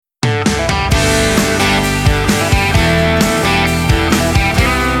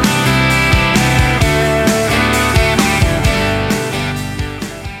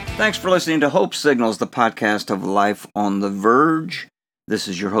Thanks for listening to Hope Signals, the podcast of Life on the Verge. This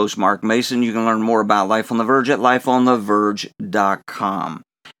is your host, Mark Mason. You can learn more about Life on the Verge at lifeontheverge.com.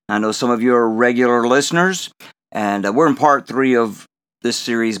 I know some of you are regular listeners, and we're in part 3 of this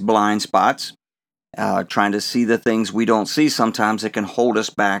series, Blind Spots, trying to see the things we don't see sometimes that can hold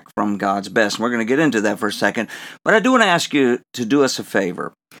us back from God's best. And we're going to get into that for a second, but I do want to ask you to do us a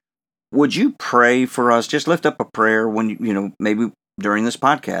favor. Would you pray for us? Just lift up a prayer when, maybe during this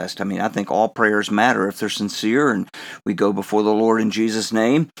podcast. I mean, I think all prayers matter if they're sincere and we go before the Lord in Jesus'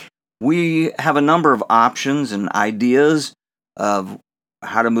 name. We have a number of options and ideas of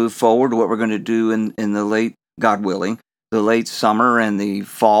how to move forward, what we're going to do in the late, God willing, the late summer and the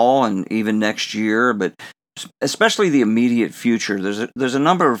fall and even next year, but especially the immediate future. There's a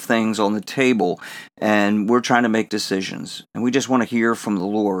number of things on the table, and we're trying to make decisions, and we just want to hear from the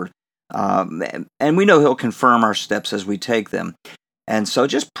Lord. And we know He'll confirm our steps as we take them. And so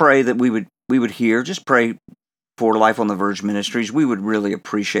just pray that we would hear. Just pray for Life on the Verge Ministries. We would really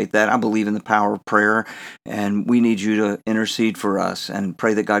appreciate that. I believe in the power of prayer, and we need you to intercede for us and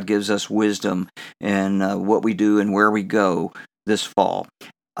pray that God gives us wisdom in what we do and where we go this fall.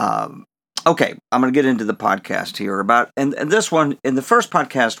 Okay, I'm going to get into the podcast here and this one. In the first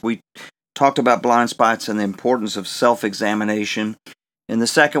podcast, we talked about blind spots and the importance of self-examination. In the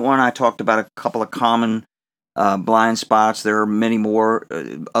second one, I talked about a couple of common blind spots. There are many more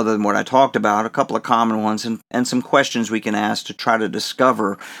other than what I talked about, a couple of common ones, and some questions we can ask to try to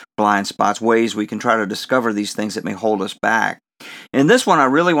discover blind spots, ways we can try to discover these things that may hold us back. In this one, I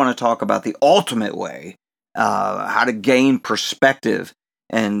really want to talk about the ultimate way, how to gain perspective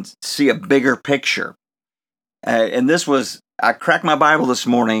and see a bigger picture. And I cracked my Bible this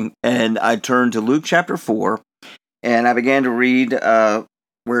morning, and I turned to Luke chapter 4, and I began to read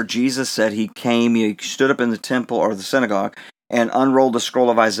where Jesus said he stood up in the temple or the synagogue and unrolled the scroll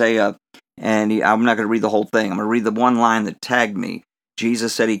of Isaiah. And I'm not going to read the whole thing. I'm going to read the one line that tagged me.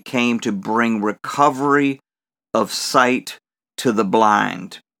 Jesus said he came to bring recovery of sight to the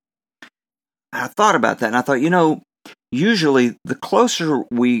blind. I thought about that, and I thought, usually the closer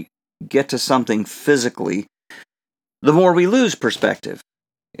we get to something physically, the more we lose perspective,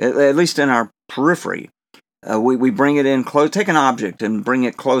 at least in our periphery. We bring it in close. Take an object and bring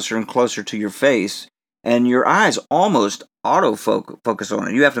it closer and closer to your face, and your eyes almost auto-focus on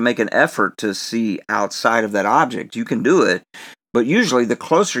it. You have to make an effort to see outside of that object. You can do it, but usually the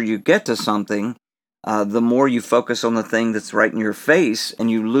closer you get to something, the more you focus on the thing that's right in your face,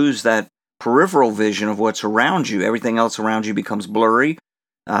 and you lose that peripheral vision of what's around you. Everything else around you becomes blurry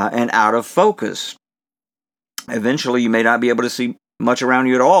and out of focus. Eventually, you may not be able to see much around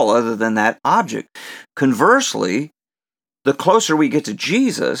you at all other than that object. Conversely, the closer we get to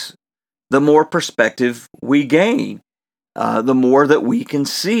Jesus, the more perspective we gain, the more that we can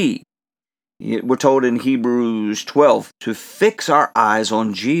see. We're told in Hebrews 12 to fix our eyes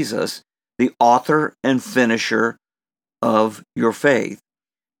on Jesus, the author and finisher of your faith.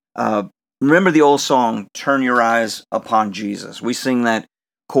 Remember the old song, Turn Your Eyes Upon Jesus. We sing that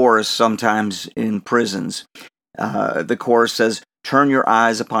chorus sometimes in prisons. The chorus says, turn your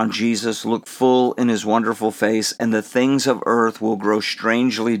eyes upon Jesus, look full in His wonderful face, and the things of earth will grow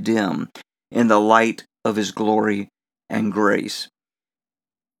strangely dim in the light of His glory and grace.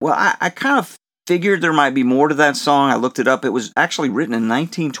 Well, I kind of figured there might be more to that song. I looked it up. It was actually written in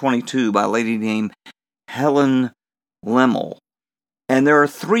 1922 by a lady named Helen Lemmel. And there are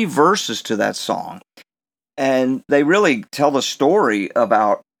 3 verses to that song. And they really tell the story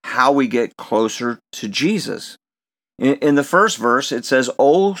about how we get closer to Jesus. In the first verse, it says,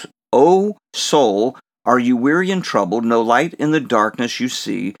 O soul, are you weary and troubled? No light in the darkness you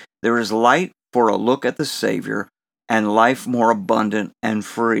see. There is light for a look at the Savior, and life more abundant and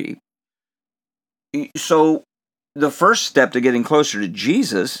free. So the first step to getting closer to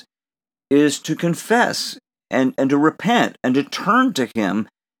Jesus is to confess and to repent and to turn to Him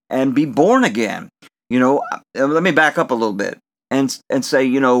and be born again. Let me back up a little bit and say,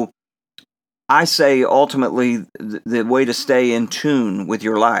 I say ultimately the way to stay in tune with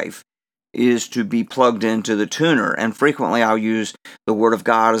your life is to be plugged into the tuner. And frequently I'll use the Word of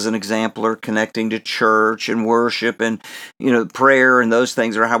God as an example, or connecting to church and worship and, prayer, and those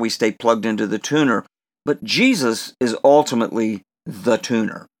things are how we stay plugged into the tuner. But Jesus is ultimately the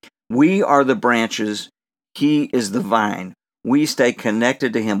tuner. We are the branches. He is the vine. We stay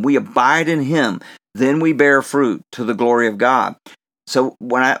connected to Him. We abide in Him. Then we bear fruit to the glory of God. So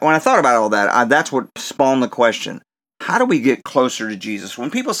when I thought about all that, that's what spawned the question. How do we get closer to Jesus? When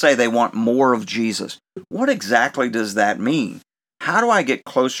people say they want more of Jesus, what exactly does that mean? How do I get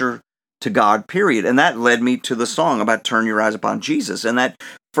closer to God, period. And that led me to the song about turn your eyes upon Jesus. And the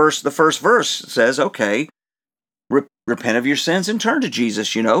first verse says, okay, repent of your sins and turn to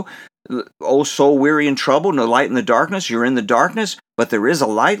Jesus, Oh, soul weary and troubled, no light in the darkness. You're in the darkness, but there is a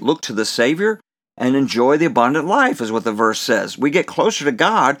light. Look to the Savior and enjoy the abundant life, is what the verse says. We get closer to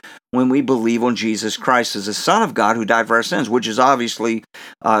God when we believe on Jesus Christ as the Son of God who died for our sins, which is obviously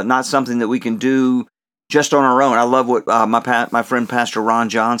not something that we can do just on our own. I love what my friend Pastor Ron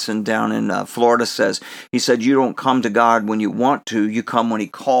Johnson down in Florida says. He said, you don't come to God when you want to, you come when He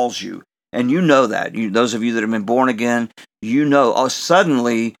calls you. And you know that. Those of you that have been born again,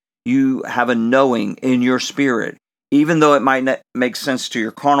 suddenly you have a knowing in your spirit. Even though it might not make sense to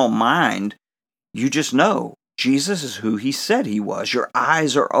your carnal mind, you just know Jesus is who He said He was. Your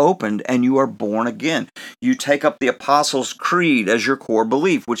eyes are opened and you are born again. You take up the Apostles' Creed as your core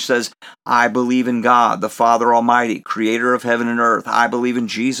belief, which says, I believe in God, the Father Almighty, creator of heaven and earth. I believe in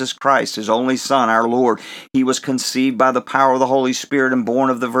Jesus Christ, His only Son, our Lord. He was conceived by the power of the Holy Spirit and born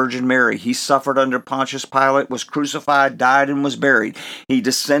of the Virgin Mary. He suffered under Pontius Pilate, was crucified, died, and was buried. He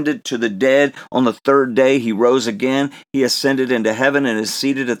descended to the dead. On the third day, He rose again. He ascended into heaven and is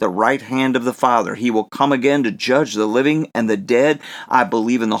seated at the right hand of the Father. He will come again to judge the living and the dead. I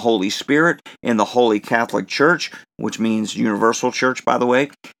believe in the Holy Spirit, in the Holy Catholic Church, which means universal church, by the way,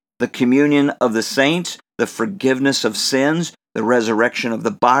 the communion of the saints, the forgiveness of sins, the resurrection of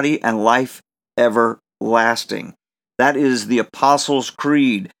the body, and life everlasting. That is the Apostles'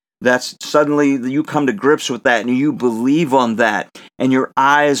 Creed. That's suddenly you come to grips with that and you believe on that, and your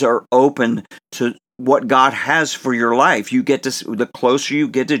eyes are open to what God has for your life. The closer you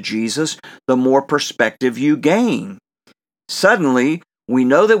get to Jesus, the more perspective you gain. Suddenly, we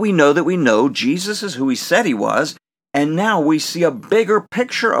know that we know that we know Jesus is who He said He was, and now we see a bigger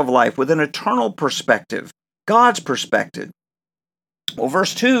picture of life with an eternal perspective, God's perspective. Well,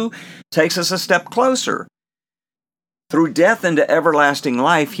 verse 2 takes us a step closer. Through death into everlasting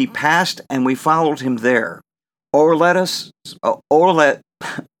life, He passed, and we followed Him there. Over us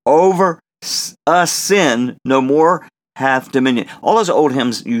sin no more hath dominion. All those old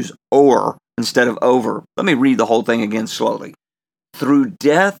hymns use o'er instead of over. Let me read the whole thing again slowly. Through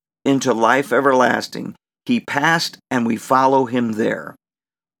death into life everlasting, He passed, and we follow Him there.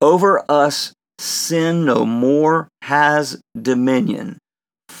 Over us sin no more has dominion,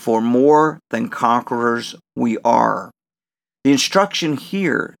 for more than conquerors we are. The instruction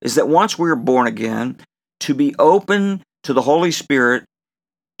here is that once we are born again, to be open to the Holy Spirit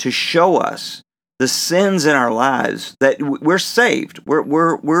to show us the sins in our lives, that we're saved,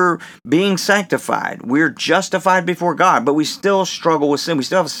 we're being sanctified, we're justified before God, but we still struggle with sin. We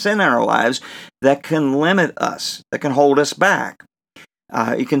still have sin in our lives that can limit us, that can hold us back.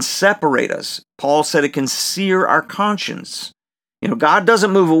 It can separate us. Paul said it can sear our conscience. God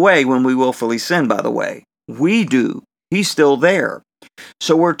doesn't move away when we willfully sin, by the way. We do. He's still there.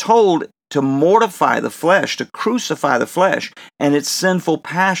 So we're told to mortify the flesh, to crucify the flesh and its sinful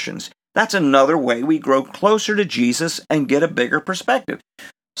passions. That's another way we grow closer to Jesus and get a bigger perspective.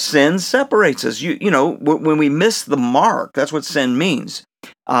 Sin separates us. When we miss the mark, that's what sin means.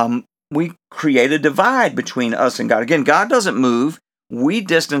 We create a divide between us and God. Again, God doesn't move. We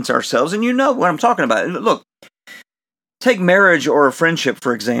distance ourselves, and you know what I'm talking about. Look, take marriage or a friendship,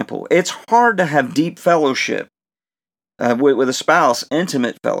 for example. It's hard to have deep fellowship with a spouse,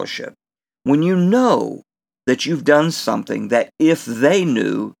 intimate fellowship, when you know that you've done something that if they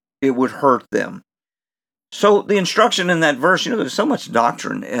knew, it would hurt them. So the instruction in that verse, there's so much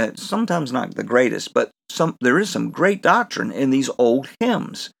doctrine, sometimes not the greatest, but there is some great doctrine in these old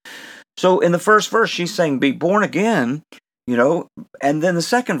hymns. So in the first verse, she's saying, be born again, and then the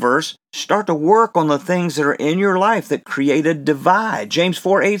second verse, start to work on the things that are in your life that create a divide. James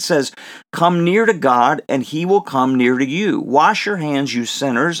 4:8 says, come near to God, and He will come near to you. Wash your hands, you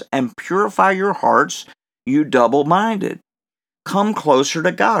sinners, and purify your hearts, you double-minded. Come closer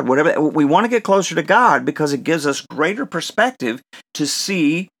to God. We want to get closer to God because it gives us greater perspective to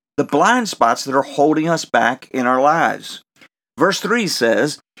see the blind spots that are holding us back in our lives. Verse 3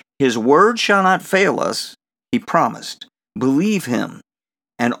 says, His word shall not fail us, He promised. Believe Him,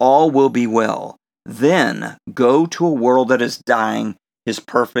 and all will be well. Then go to a world that is dying, His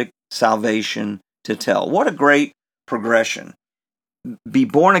perfect salvation to tell. What a great progression. Be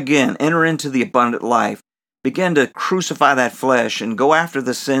born again, enter into the abundant life, begin to crucify that flesh and go after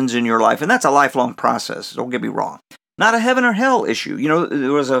the sins in your life. And that's a lifelong process, don't get me wrong. Not a heaven or hell issue.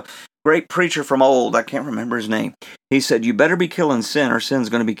 There was a great preacher from old, I can't remember his name. He said, you better be killing sin or sin's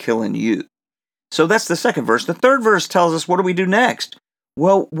going to be killing you. So that's the second verse. The third verse tells us, what do we do next?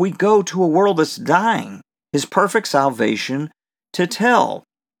 Well, we go to a world that's dying, His perfect salvation to tell.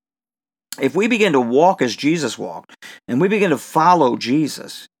 If we begin to walk as Jesus walked, and we begin to follow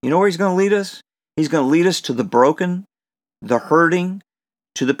Jesus, you know where he's going to lead us? He's going to lead us to the broken, the hurting,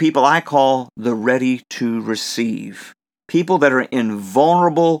 to the people I call the ready to receive. People that are in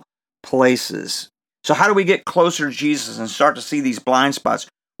vulnerable places. So how do we get closer to Jesus and start to see these blind spots?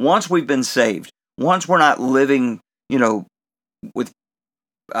 Once we've been saved, once we're not living, with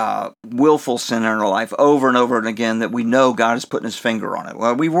willful sin in our life over and over and again, that we know God is putting his finger on it.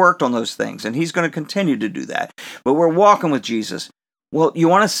 Well, we've worked on those things, and he's going to continue to do that. But we're walking with Jesus. Well, you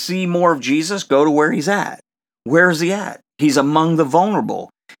want to see more of Jesus? Go to where he's at. Where is he at? He's among the vulnerable.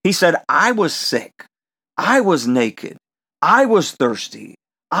 He said, I was sick. I was naked. I was thirsty.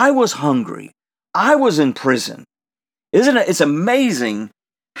 I was hungry. I was in prison. Isn't it? It's amazing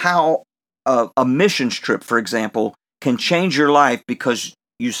how a missions trip, for example, can change your life because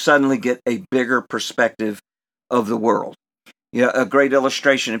you suddenly get a bigger perspective of the world. A great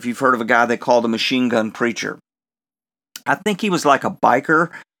illustration, if you've heard of a guy they call the machine gun preacher. I think he was like a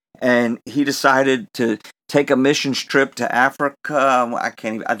biker, and he decided to take a missions trip to Africa.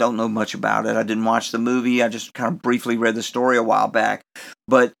 I don't know much about it. I didn't watch the movie. I just kind of briefly read the story a while back.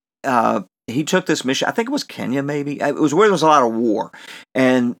 But he took this mission, I think it was Kenya maybe. It was where there was a lot of war.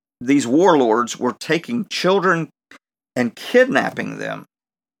 And these warlords were taking children and kidnapping them,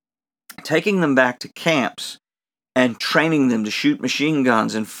 taking them back to camps and training them to shoot machine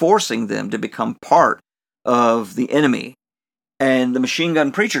guns and forcing them to become part of the enemy. And the machine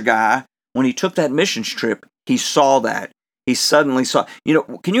gun preacher guy, when he took that missions trip, he saw that. He suddenly saw,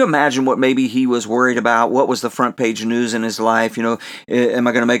 can you imagine what maybe he was worried about? What was the front page news in his life? Am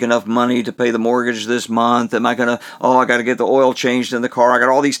I going to make enough money to pay the mortgage this month? Am I going to, I got to get the oil changed in the car. I got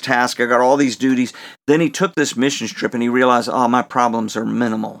all these tasks. I got all these duties. Then he took this missions trip and he realized, my problems are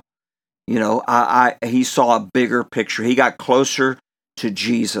minimal. He saw a bigger picture. He got closer to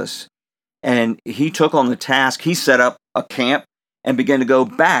Jesus, and he took on the task. He set up a camp and began to go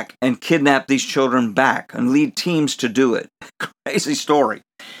back and kidnap these children back and lead teams to do it. Crazy story.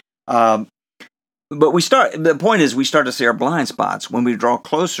 But the point is, we start to see our blind spots when we draw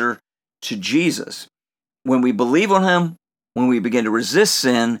closer to Jesus, when we believe on him, when we begin to resist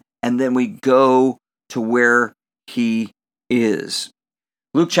sin, and then we go to where he is.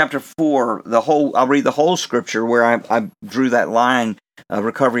 Luke chapter 4, I'll read the whole scripture where I drew that line,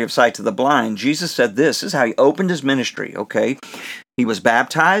 recovery of sight to the blind. Jesus said this is how he opened his ministry, okay? He was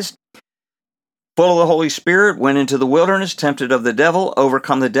baptized, full of the Holy Spirit, went into the wilderness, tempted of the devil,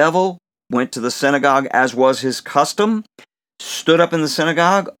 overcome the devil, went to the synagogue as was his custom, stood up in the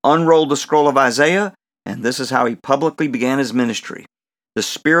synagogue, unrolled the scroll of Isaiah, and this is how he publicly began his ministry. The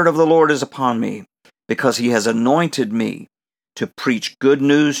Spirit of the Lord is upon me, because he has anointed me to preach good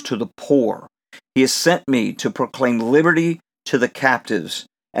news to the poor. He has sent me to proclaim liberty to the captives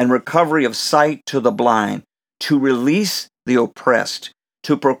and recovery of sight to the blind, to release the oppressed,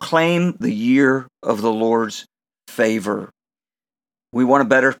 to proclaim the year of the Lord's favor. We want a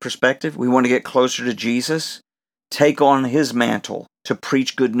better perspective. We want to get closer to Jesus. Take on his mantle to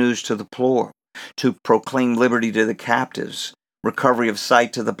preach good news to the poor, to proclaim liberty to the captives, recovery of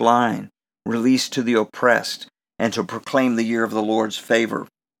sight to the blind, release to the oppressed, and to proclaim the year of the Lord's favor.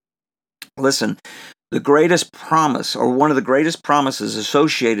 Listen, the greatest promise, or one of the greatest promises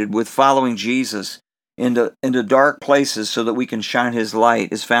associated with following Jesus into dark places so that we can shine his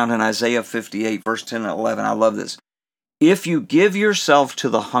light, is found in Isaiah 58, verse 10 and 11. I love this. If you give yourself to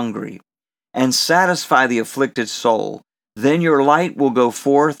the hungry and satisfy the afflicted soul, then your light will go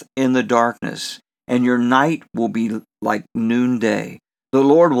forth in the darkness, and your night will be like noonday. The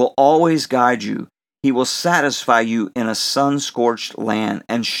Lord will always guide you. He will satisfy you in a sun-scorched land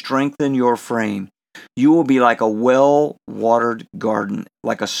and strengthen your frame. You will be like a well-watered garden,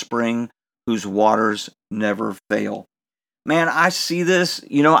 like a spring whose waters never fail. Man, I see this,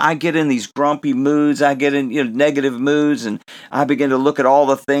 I get in these grumpy moods, I get in negative moods, and I begin to look at all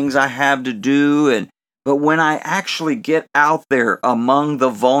the things I have to do. But when I actually get out there among the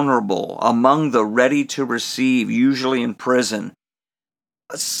vulnerable, among the ready to receive, usually in prison,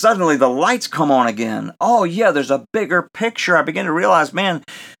 suddenly the lights come on again. Oh yeah, there's a bigger picture. I begin to realize, man,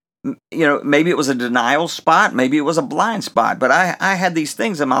 maybe it was a denial spot, maybe it was a blind spot, but I had these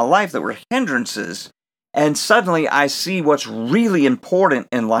things in my life that were hindrances. And suddenly I see what's really important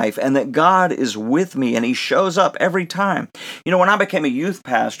in life, and that God is with me, and he shows up every time. When I became a youth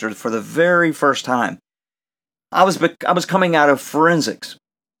pastor for the very first time, I was coming out of forensics,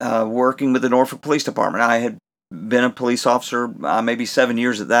 working with the Norfolk Police Department. I had been a police officer maybe 7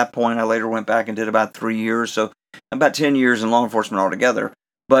 years at that point. I later went back and did about 3 years, so about 10 years in law enforcement altogether.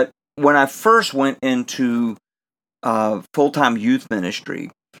 But when I first went into full-time youth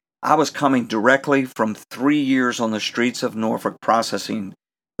ministry, I was coming directly from 3 years on the streets of Norfolk processing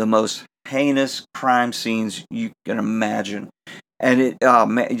the most heinous crime scenes you can imagine. And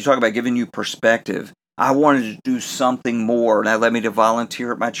man, you talk about giving you perspective. I wanted to do something more, and that led me to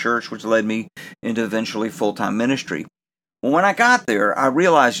volunteer at my church, which led me into eventually full-time ministry. Well, when I got there, I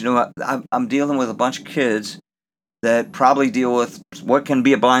realized, I'm dealing with a bunch of kids that probably deal with what can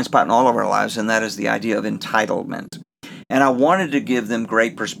be a blind spot in all of our lives, and that is the idea of entitlement. And I wanted to give them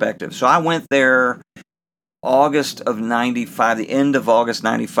great perspective. So I went there August of 95, the end of August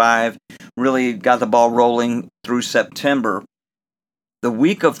 95, really got the ball rolling through September. The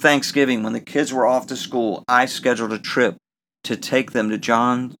week of Thanksgiving, when the kids were off to school, I scheduled a trip to take them to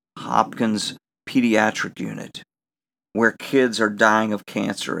Johns Hopkins Pediatric Unit, where kids are dying of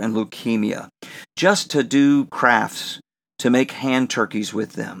cancer and leukemia, just to do crafts, to make hand turkeys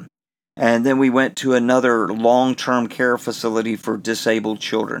with them. And then we went to another long-term care facility for disabled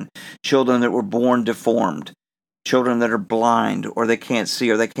children, children that were born deformed, children that are blind or they can't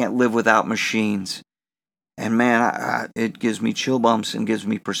see or they can't live without machines. And man, it gives me chill bumps and gives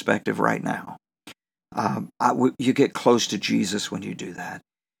me perspective right now. You get close to Jesus when you do that.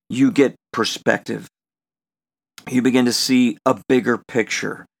 You get perspective. You begin to see a bigger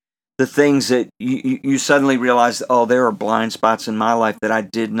picture. The things that you suddenly realize, oh, there are blind spots in my life that I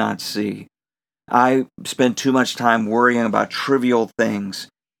did not see. I spend too much time worrying about trivial things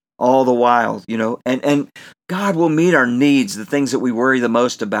all the while, and God will meet our needs, the things that we worry the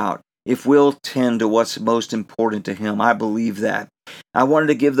most about, if we'll tend to what's most important to Him. I believe that. I wanted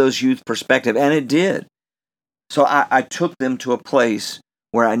to give those youth perspective, and it did. So I took them to a place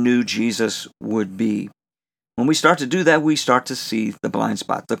where I knew Jesus would be. When we start to do that, we start to see the blind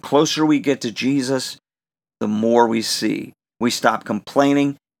spot. The closer we get to Jesus, the more we see. We stop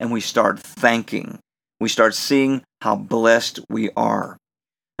complaining and we start thanking. We start seeing how blessed we are.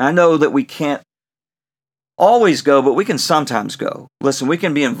 I know that we can't always go, but we can sometimes go. Listen, we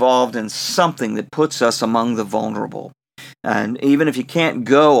can be involved in something that puts us among the vulnerable. And even if you can't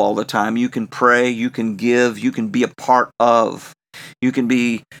go all the time, you can pray, you can give, you can be a part of. You can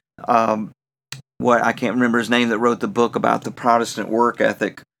be I can't remember his name, that wrote the book about the Protestant work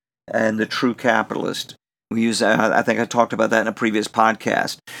ethic and the true capitalist. We use, I think I talked about that in a previous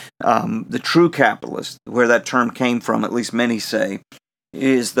podcast. The true capitalist, where that term came from, at least many say,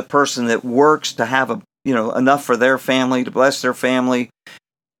 is the person that works to have enough for their family, to bless their family,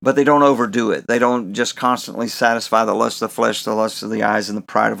 but they don't overdo it. They don't just constantly satisfy the lust of the flesh, the lust of the eyes, and the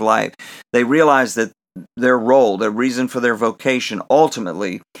pride of life. They realize that their role, their reason for their vocation,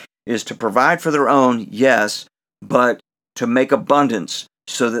 ultimately is to provide for their own, yes, but to make abundance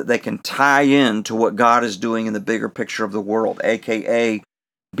so that they can tie in to what God is doing in the bigger picture of the world, aka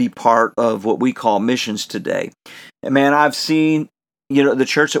be part of what we call missions today. And man, I've seen, the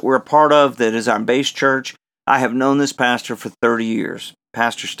church that we're a part of, that is our base church. I have known this pastor for 30 years,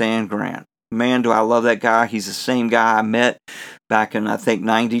 Pastor Stan Grant. Man, do I love that guy. He's the same guy I met back in, I think,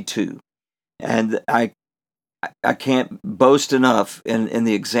 92. And I can't boast enough in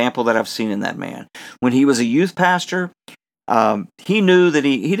the example that I've seen in that man. When he was a youth pastor, he knew that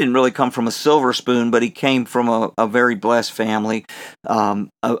he didn't really come from a silver spoon, but he came from a very blessed family.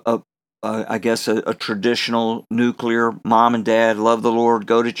 I guess a traditional nuclear mom and dad, love the Lord,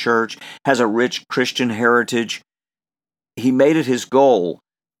 go to church, has a rich Christian heritage. He made it his goal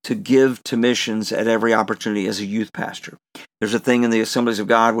to give to missions at every opportunity as a youth pastor. There's a thing in the Assemblies of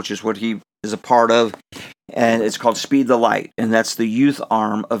God, which is what he is a part of, and it's called Speed the Light, and that's the youth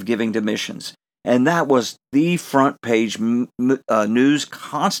arm of giving to missions. And that was the front page news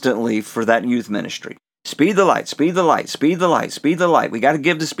constantly for that youth ministry. Speed the light, speed the light, speed the light, speed the light. We got to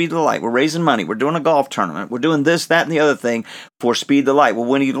give to Speed the Light. We're raising money. We're doing a golf tournament. We're doing this, that, and the other thing for Speed the Light. Well,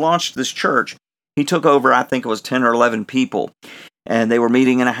 when he launched this church, he took over, I think it was 10 or 11 people, and they were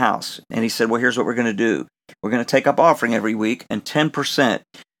meeting in a house. And he said, well, here's what we're going to do. We're going to take up offering every week, and 10%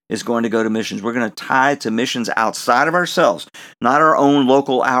 is going to go to missions. We're going to tie to missions outside of ourselves, not our own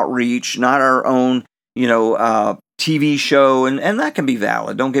local outreach, not our own, TV show, and that can be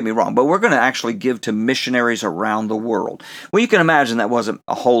valid, don't get me wrong, but we're going to actually give to missionaries around the world. Well, you can imagine that wasn't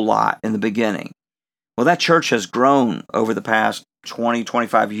a whole lot in the beginning. Well, that church has grown over the past 20,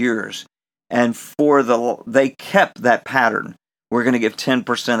 25 years, and they kept that pattern. We're going to give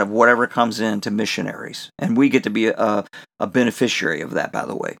 10% of whatever comes in to missionaries, and we get to be a beneficiary of that, by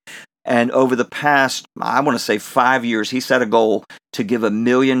the way. And over the past, I want to say 5 years, he set a goal to give $1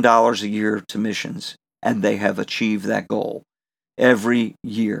 million a year to missions. And they have achieved that goal every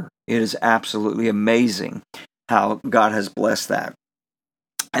year. It is absolutely amazing how God has blessed that.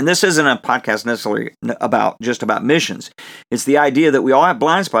 And this isn't a podcast necessarily just about missions. It's the idea that we all have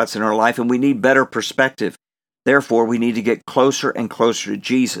blind spots in our life and we need better perspective. Therefore, we need to get closer and closer to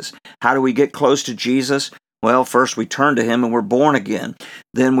Jesus. How do we get close to Jesus? Well, first we turn to Him and we're born again.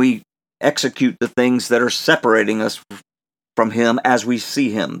 Then we execute the things that are separating us from Him as we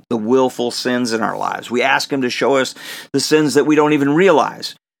see Him, the willful sins in our lives. We ask Him to show us the sins that we don't even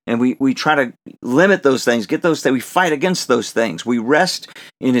realize. And we try to limit those things, get those things. We fight against those things. We rest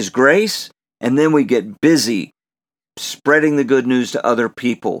in His grace, and then we get busy spreading the good news to other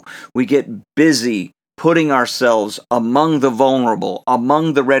people. We get busy putting ourselves among the vulnerable,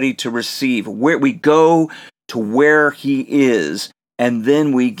 among the ready to receive. Where we go to where He is, and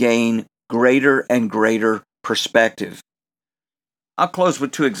then we gain greater and greater perspective. I'll close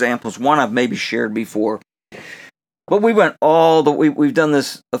with two examples. One I've maybe shared before. But we went we've done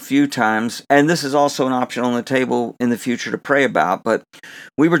this a few times, and this is also an option on the table in the future to pray about, but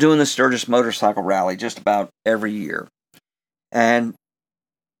we were doing the Sturgis Motorcycle Rally just about every year. And,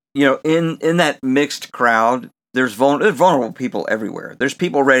 in that mixed crowd, there's vulnerable people everywhere. There's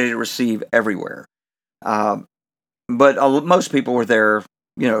people ready to receive everywhere. But most people were there,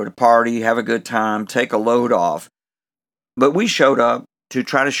 to party, have a good time, take a load off. But we showed up to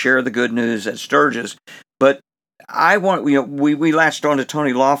try to share the good news at Sturgis, but we latched on to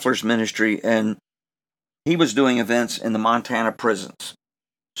Tony Loeffler's ministry, and he was doing events in the Montana prisons.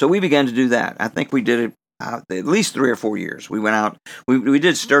 So we began to do that. I think we did it at least 3 or 4 years. We went out, we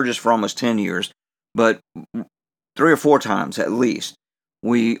did Sturgis for almost 10 years, but 3 or 4 times at least,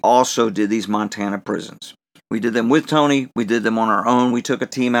 we also did these Montana prisons. We did them with Tony, we did them on our own, we took a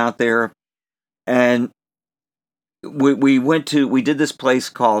team out there, and we did this place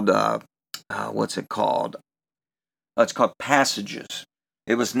called, what's it called? It's called Passages.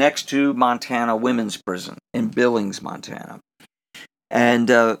 It was next to Montana Women's Prison in Billings, Montana.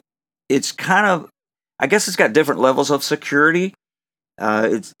 And it's kind of, I guess it's got different levels of security.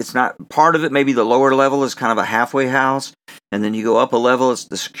 It's not, part of it, maybe the lower level is kind of a halfway house. And then you go up a level,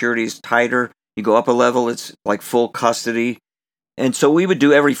 the security is tighter. You go up a level, it's like full custody. And so we would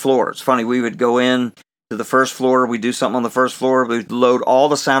do every floor. It's funny, we would go in to the first floor, we'd do something on the first floor, we'd load all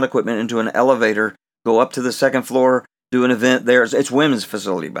the sound equipment into an elevator, go up to the second floor, do an event there. It's women's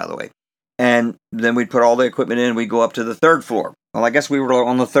facility, by the way. And then we'd put all the equipment in, we'd go up to the third floor. Well, I guess we were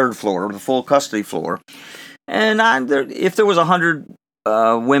on the third floor, the full custody floor. And if there was 100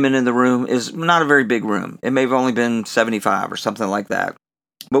 women in the room, is not a very big room. It may have only been 75 or something like that.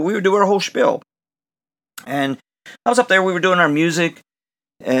 But we would do our whole spiel. And I was up there, we were doing our music,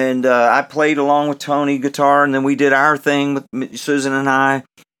 and I played along with Tony guitar, and then we did our thing with Susan and I.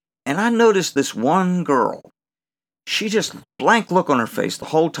 And I noticed this one girl. She just blank look on her face the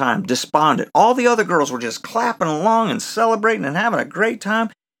whole time, despondent. All the other girls were just clapping along and celebrating and having a great time,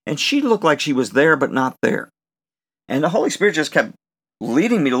 and she looked like she was there but not there. And the Holy Spirit just kept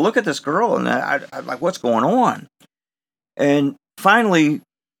leading me to look at this girl, and I'm like, what's going on? And finally,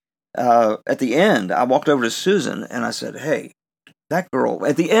 at the end, I walked over to Susan, and I said, hey, that girl,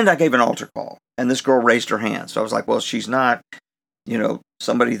 at the end I gave an altar call, and this girl raised her hand. So I was like, well, she's not,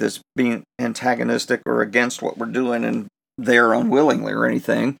 somebody that's being antagonistic or against what we're doing and there unwillingly or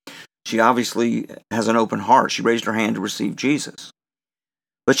anything. She obviously has an open heart. She raised her hand to receive Jesus.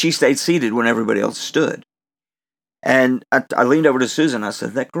 But she stayed seated when everybody else stood. And I leaned over to Susan. I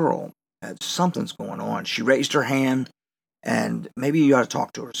said, that girl, something's going on. She raised her hand, and maybe you ought to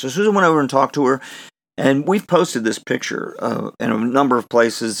talk to her. So Susan went over and talked to her. And we've posted this picture in a number of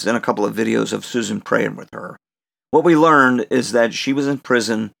places and a couple of videos of Susan praying with her. What we learned is that she was in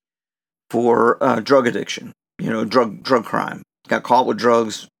prison for drug addiction, drug crime. Got caught with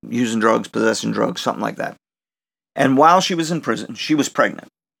drugs, using drugs, possessing drugs, something like that. And while she was in prison, she was pregnant.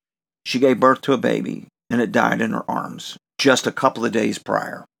 She gave birth to a baby, and it died in her arms just a couple of days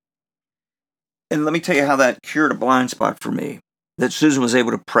prior. And let me tell you how that cured a blind spot for me, that Susan was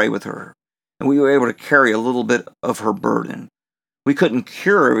able to pray with her, and we were able to carry a little bit of her burden. We couldn't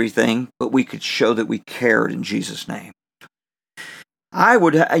cure everything, but we could show that we cared in Jesus' name. I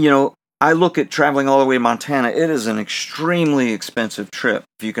look at traveling all the way to Montana. It is an extremely expensive trip,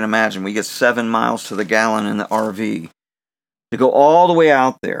 if you can imagine. We get 7 miles to the gallon in the RV to go all the way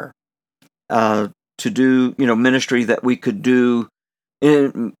out there to do, ministry that we could do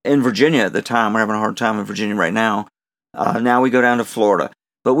in Virginia at the time. We're having a hard time in Virginia right now. Now we go down to Florida.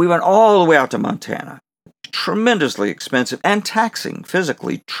 But we went all the way out to Montana. Tremendously expensive and taxing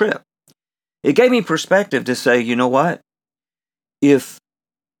physically trip. It gave me perspective to say, you know what? If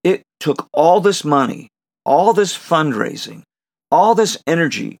it took all this money, all this fundraising, all this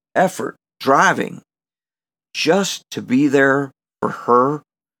energy, effort, driving, just to be there for her,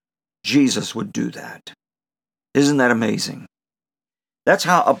 Jesus would do that. Isn't that amazing? That's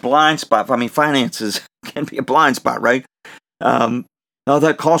how a blind spot, finances can be a blind spot, right? Oh,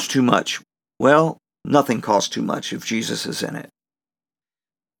 that costs too much. Well, nothing costs too much if Jesus is in it.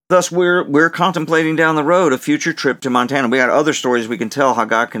 Thus, we're contemplating down the road a future trip to Montana. We got other stories we can tell how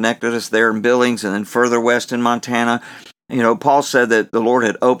God connected us there in Billings and then further west in Montana. Paul said that the Lord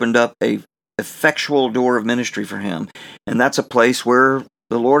had opened up a effectual door of ministry for him, and that's a place where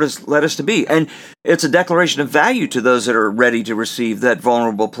the Lord has led us to be. And it's a declaration of value to those that are ready to receive that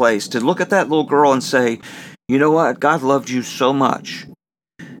vulnerable place, to look at that little girl and say, you know what? God loved you so much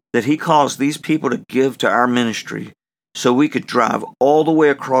that he caused these people to give to our ministry so we could drive all the way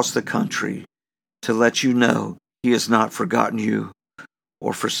across the country to let you know he has not forgotten you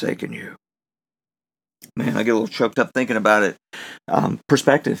or forsaken you. Man, I get a little choked up thinking about it.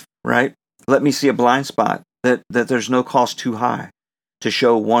 Perspective, right? Let me see a blind spot, that there's no cost too high to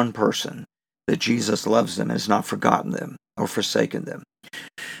show one person that Jesus loves them and has not forgotten them or forsaken them.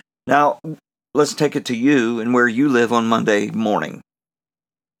 Now, let's take it to you and where you live on Monday morning.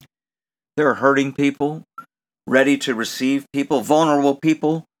 There are hurting people, ready to receive people, vulnerable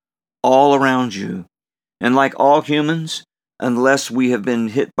people all around you. And like all humans, unless we have been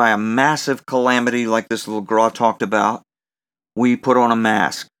hit by a massive calamity like this little girl I talked about, we put on a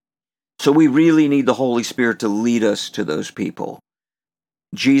mask. So we really need the Holy Spirit to lead us to those people.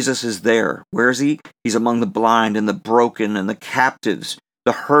 Jesus is there. Where is he? He's among the blind and the broken and the captives,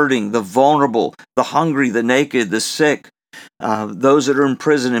 the hurting, the vulnerable, the hungry, the naked, the sick, those that are in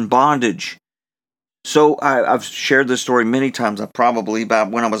prison and bondage. So I've shared this story many times, probably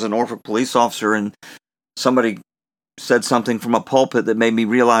about when I was a Norfolk police officer and somebody said something from a pulpit that made me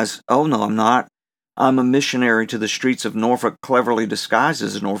realize, oh no, I'm not. I'm a missionary to the streets of Norfolk, cleverly disguised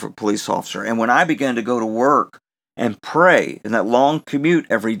as a Norfolk police officer. And when I began to go to work and pray in that long commute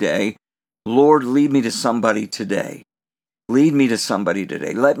every day, Lord, lead me to somebody today. Lead me to somebody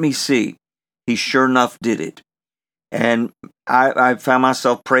today. Let me see. He sure enough did it. And I found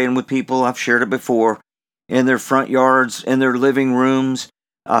myself praying with people, I've shared it before, in their front yards, in their living rooms.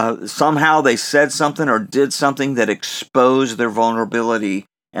 Somehow they said something or did something that exposed their vulnerability,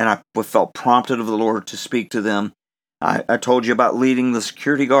 and I felt prompted of the Lord to speak to them. I told you about leading the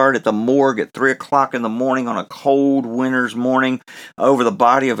security guard at the morgue at 3 o'clock in the morning on a cold winter's morning over the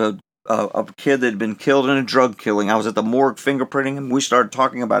body of a kid that had been killed in a drug killing. I was at the morgue fingerprinting him. We started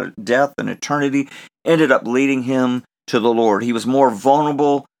talking about death and eternity, ended up leading him to the Lord. He was more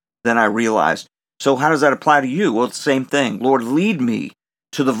vulnerable than I realized. So how does that apply to you? Well, it's the same thing. Lord, lead me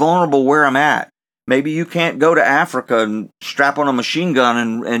to the vulnerable where I'm at. Maybe you can't go to Africa and strap on a machine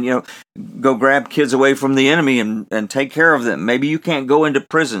gun and go grab kids away from the enemy and take care of them. Maybe you can't go into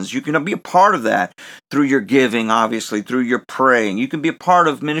prisons. You can be a part of that through your giving, obviously, through your praying. You can be a part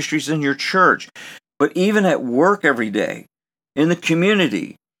of ministries in your church. But even at work every day, in the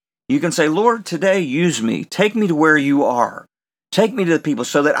community, you can say, Lord, today use me. Take me to where you are. Take me to the people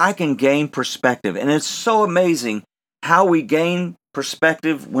so that I can gain perspective. And it's so amazing how we gain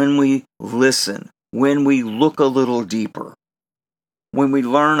perspective when we listen, when we look a little deeper, when we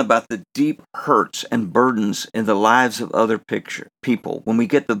learn about the deep hurts and burdens in the lives of other people, when we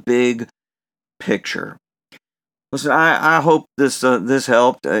get the big picture. Listen, I hope this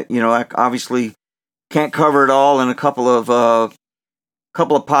helped. I obviously can't cover it all in a couple of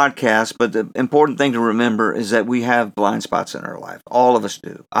podcasts, but the important thing to remember is that we have blind spots in our life. All of us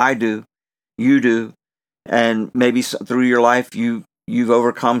do. I do. You do. And maybe through your life, you've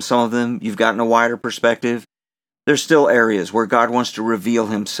overcome some of them. You've gotten a wider perspective. There's still areas where God wants to reveal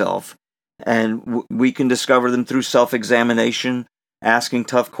himself. And we can discover them through self-examination, asking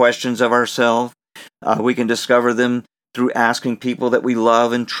tough questions of ourselves. We can discover them through asking people that we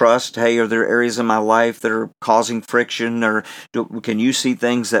love and trust, hey, are there areas in my life that are causing friction? Or can you see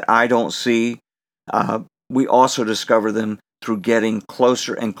things that I don't see? We also discover them through getting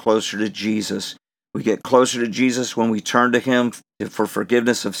closer and closer to Jesus. We get closer to Jesus when we turn to him for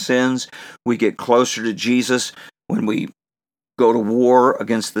forgiveness of sins. We get closer to Jesus when we go to war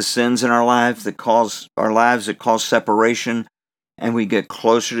against the sins in our lives that cause separation. And we get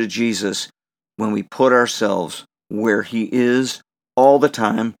closer to Jesus when we put ourselves where he is all the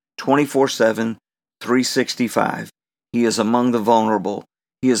time, 24/7, 365. He is among the vulnerable.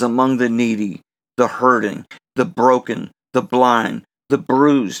 He is among the needy, the hurting, the broken, the blind, the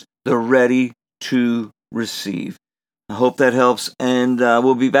bruised, the ready to receive. I hope that helps, and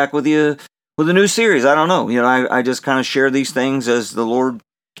we'll be back with you with a new series. I don't know. I just kind of share these things as the Lord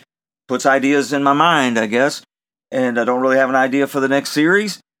puts ideas in my mind, I guess, and I don't really have an idea for the next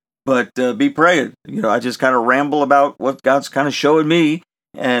series, but be praying. I just kind of ramble about what God's kind of showing me,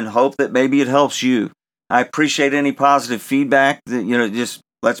 and hope that maybe it helps you. I appreciate any positive feedback that, just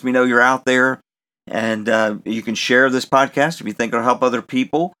lets me know you're out there. And you can share this podcast if you think it'll help other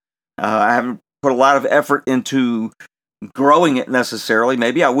people. I haven't put a lot of effort into growing it necessarily.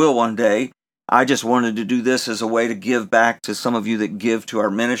 Maybe I will one day. I just wanted to do this as a way to give back to some of you that give to our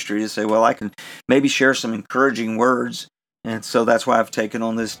ministry, to say, well, I can maybe share some encouraging words. And so that's why I've taken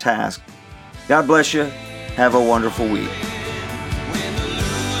on this task. God bless you. Have a wonderful week.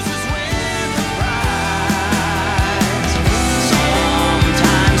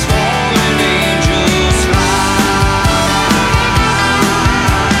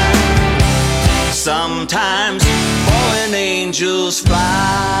 Sometimes fallen angels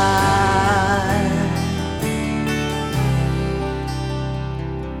fly.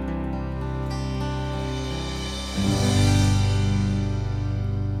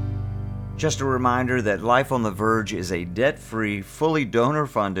 Just a reminder that Life on the Verge is a debt-free, fully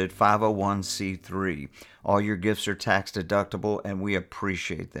donor-funded 501c3. All your gifts are tax deductible, and we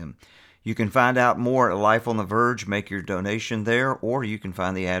appreciate them. You can find out more at Life on the Verge, make your donation there, or you can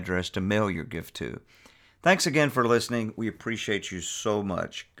find the address to mail your gift to. Thanks again for listening. We appreciate you so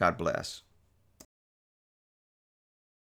much. God bless.